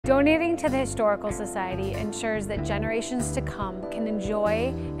Donating to the Historical Society ensures that generations to come can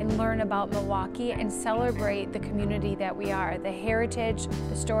enjoy and learn about Milwaukee and celebrate the community that we are, the heritage,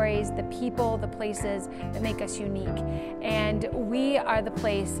 the stories, the people, the places that make us unique. And we are the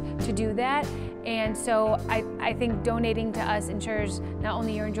place to do that. And so I think donating to us ensures not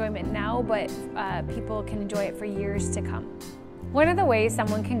only your enjoyment now, but people can enjoy it for years to come. One of the ways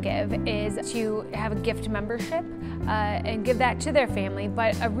someone can give is to have a gift membership and give that to their family,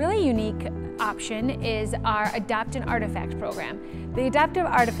 but a really unique option is our Adopt an Artifact program. The Adoptive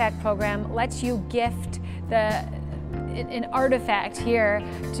Artifact program lets you gift an artifact here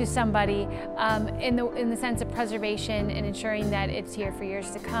to somebody in the sense of preservation and ensuring that it's here for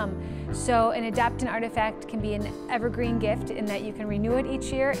years to come. So an Adopt an Artifact can be an evergreen gift in that you can renew it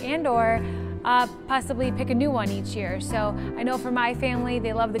each year and/or possibly pick a new one each year. So I know for my family,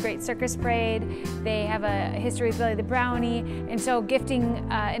 they love the Great Circus Parade. They have a history with Billy the Brownie. And so gifting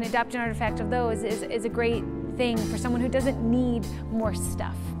an Adopt an Artifact of those is a great thing for someone who doesn't need more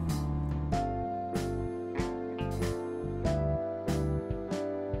stuff.